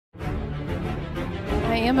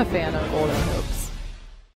am a fan of older hoops.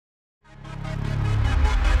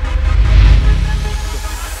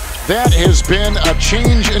 That has been a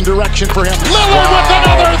change in direction for him. Lillard with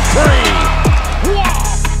another three! Wow!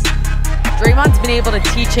 Draymond's been able to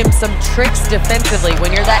teach him some tricks defensively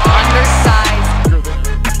when you're that undersized.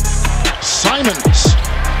 Simons,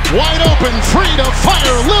 wide open, free to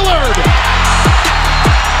fire, Lillard!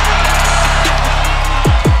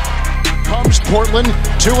 Comes Portland,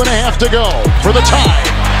 2.5 to go for the tie.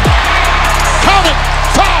 Count it,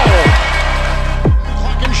 foul!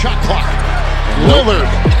 Clock and shot clock. Lillard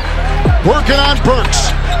working on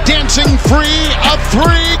Burks, dancing free, a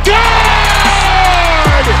three, good!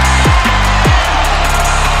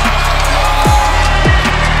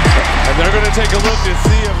 And they're going to take a look to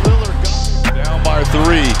see if Lillard goes down by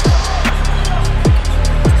 3.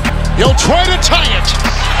 He'll try to tie it.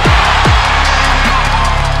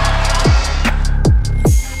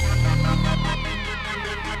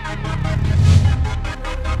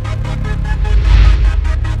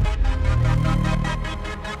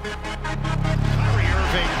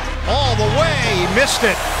 All the way, he missed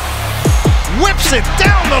it. Whips it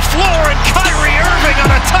down the floor, and Kyrie Irving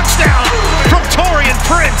on a touchdown from Taurean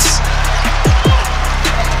Prince.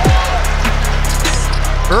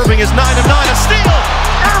 Irving is 9 of 9, a steal.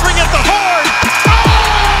 Irving at the horn. Oh,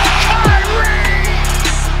 Kyrie!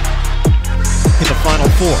 In the final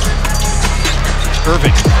 4.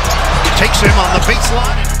 Irving takes him on the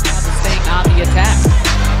baseline. Staying on the attack.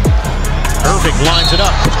 Irving lines it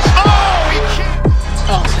up. Oh, he can't.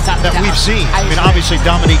 That we've seen. I mean, obviously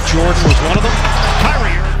Dominique Jordan was one of them.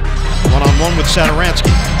 Kyrie, one-on-one with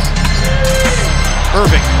Satoransky.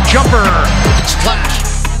 Irving, jumper, splash.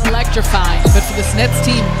 Electrifying, but for the Nets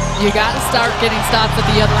team, you got to start getting stops at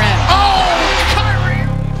the other end. Oh, Kyrie!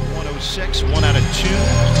 106, 1 out of 2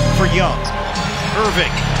 for Young.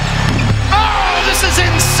 Irving. Oh, this is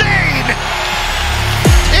insane!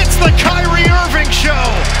 It's the Kyrie Irving show.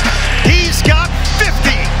 He's got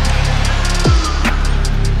 50.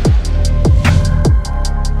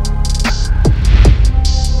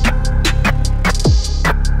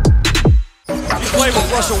 Play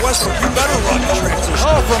with Russell Westbrook, you better run the transition.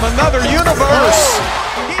 Oh, from another universe!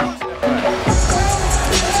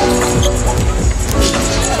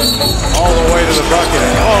 All the way to the bucket.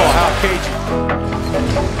 Oh, how cagey.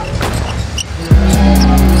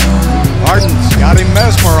 Harden's got him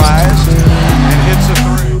mesmerized and hits a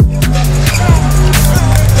 3.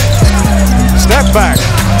 Step back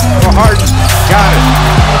for Harden. Got it.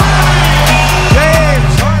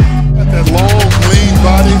 James Harden. Got that long, lean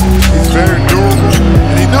body. He's very durable,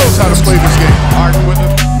 and he knows how to play this game. Harden with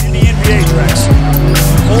him. In the NBA tracks,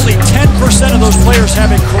 only 10% of those players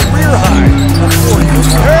have a career high of 40.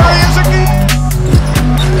 There he is again.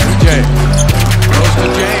 DJ goes to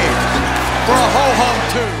James for a ho-hum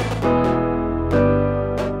 2.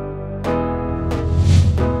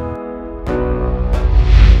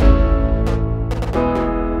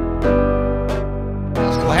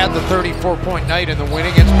 Had the 34-point night in the win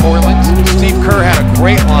against Portland. Steve Kerr had a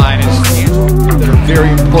great line. That are very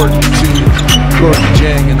important to Gordon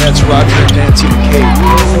Jang, and that's Roger and Nancy McCabe.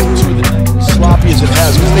 To the night, as sloppy as it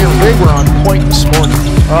has, because they were on point this morning.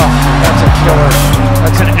 Oh, that's a killer.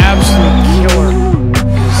 That's an absolute killer.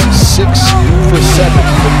 6 for 7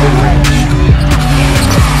 from mid-range.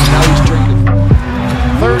 Now he's trained it.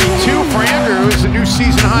 32 for Andrews, a new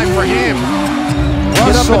season high for him.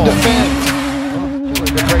 Get up and defend.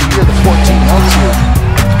 Right here, the 14 helps you.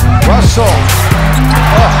 Russell.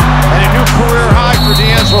 Oh, and a new career high for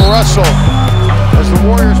D'Angelo Russell as the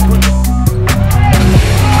Warriors put.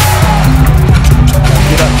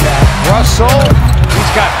 Get up, Cat. Russell,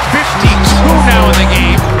 he's got 52 now in the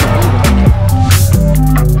game.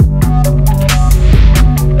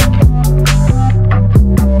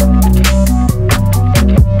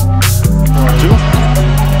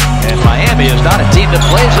 And Miami is not a team that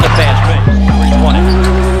plays at a fast pace. 320.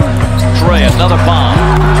 Trey, another bomb.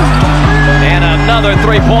 And another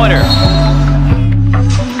three-pointer.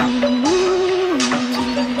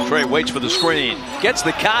 Trey waits for the screen. Gets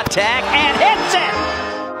the contact and hits it.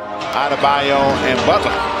 Adebayo and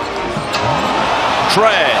Butler.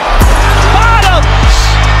 Trey. Bottoms.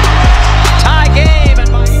 Tie game.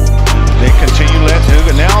 And They continue letting it,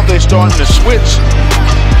 and now they're starting to switch.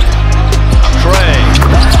 Trey.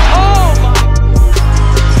 Oh, my.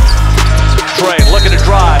 Trey looking to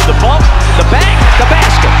drive. The bump, the bank, the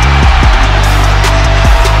basket.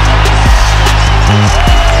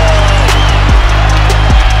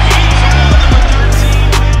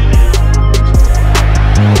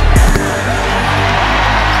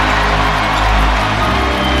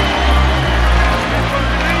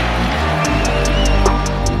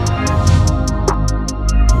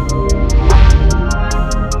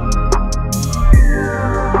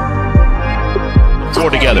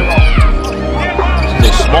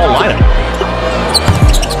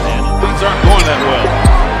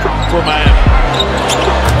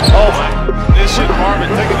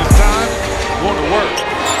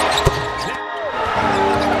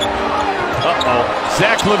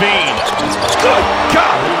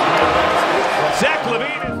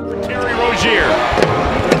 Levine, Terry Rozier.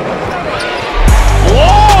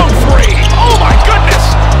 Long three. Oh my goodness.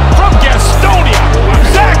 From Gastonia.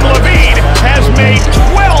 Zach Levine has made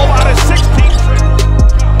 12 out of 16.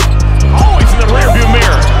 Always in the rearview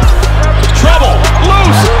mirror. Trouble.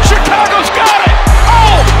 Loose. Chicago's got it.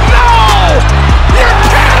 Oh no! You're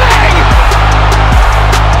kidding!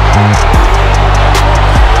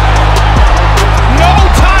 No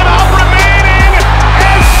timeout remaining,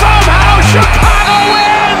 and somehow Chicago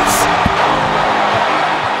wins!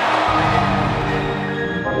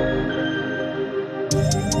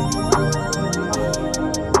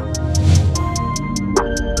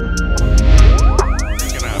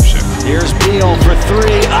 Here's Beal for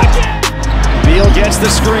three. Again! Beal gets the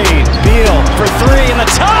screen. Beal for three and the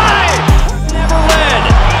tie! Never led.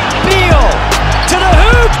 Beal to the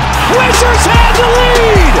hoop. Wizards have the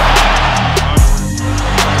lead!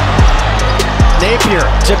 Napier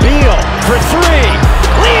to Beal for three.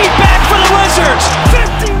 Lead back for the Wizards.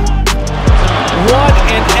 51. What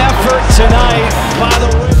an effort tonight by the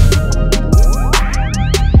Wizards.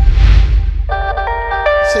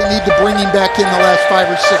 They need to bring him back in the last 5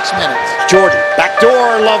 or 6 minutes. Jordan,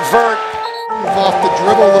 backdoor, Levert. Off the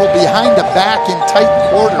dribble, a little behind the back in tight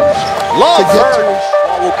quarters. Levert.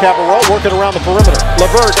 Cabarro working around the perimeter.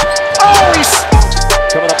 Levert. Oh, he's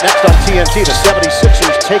coming up next on TNT. The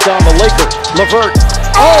 76ers take on the Lakers. Levert.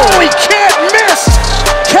 Oh, he can't miss.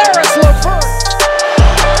 Karis Levert.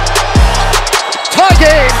 Tie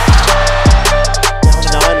game.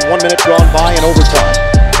 Down to 9, 1 minute gone by in overtime.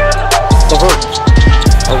 Levert.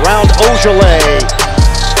 Around Ojale.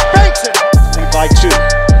 Banks it. Lead by 2.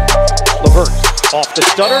 Levert off the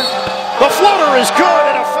stutter. The floater is good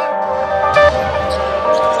and a foul.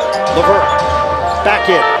 Levert back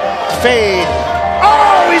in. Fade.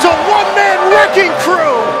 Oh, he's a one-man wrecking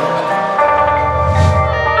crew.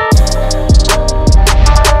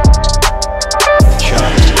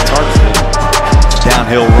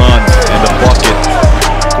 Downhill run and the bucket.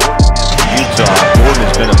 Utah. Gordon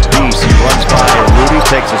has been a beast. He runs by Rudy,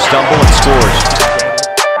 takes a stumble and scores.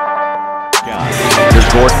 Here's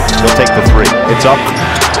Gordon. He'll take the three. It's up.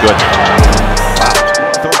 Good. Wow.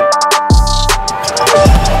 30.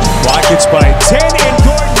 Rockets by 10 and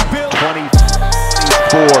Gordon Bill.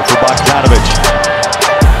 24 for Bogdanovic.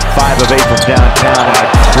 5 of 8 from downtown and a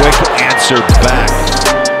quick answer back.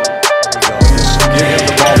 Give him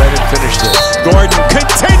the ball, let him finish this. Gordon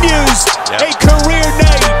continues a career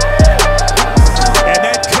night. And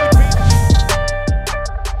that could be.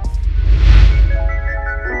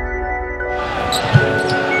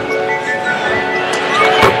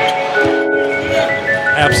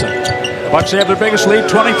 Absent. Bucks have their biggest lead,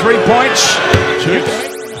 23 points.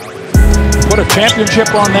 Put a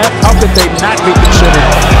championship on that. How could they not be considered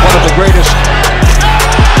one of the greatest,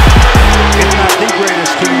 if not the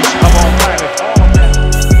greatest teams of all time?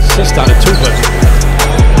 Assist on a two-foot.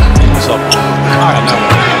 So, I don't know.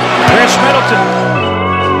 Chris Middleton,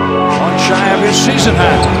 one shy of his season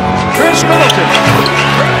high. Chris Middleton.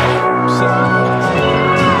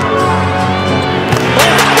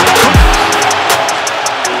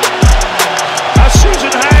 A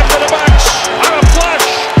season high for the Bucks on a flush.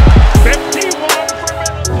 51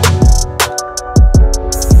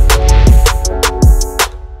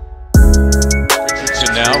 for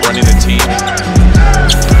Richardson now running the team.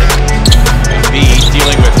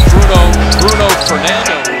 Dealing with Bruno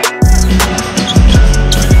Fernando.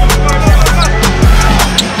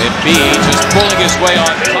 And B just pulling his way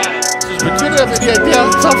on top. But you have any idea how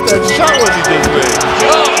tough that shot was he just made.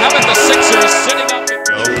 Oh, how about the Sixers sitting up?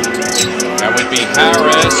 That would be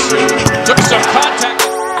Harris, who took some contact.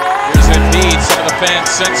 Here's Embiid, some of the fans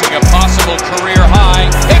sensing a possible career high.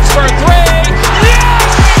 Hits for three.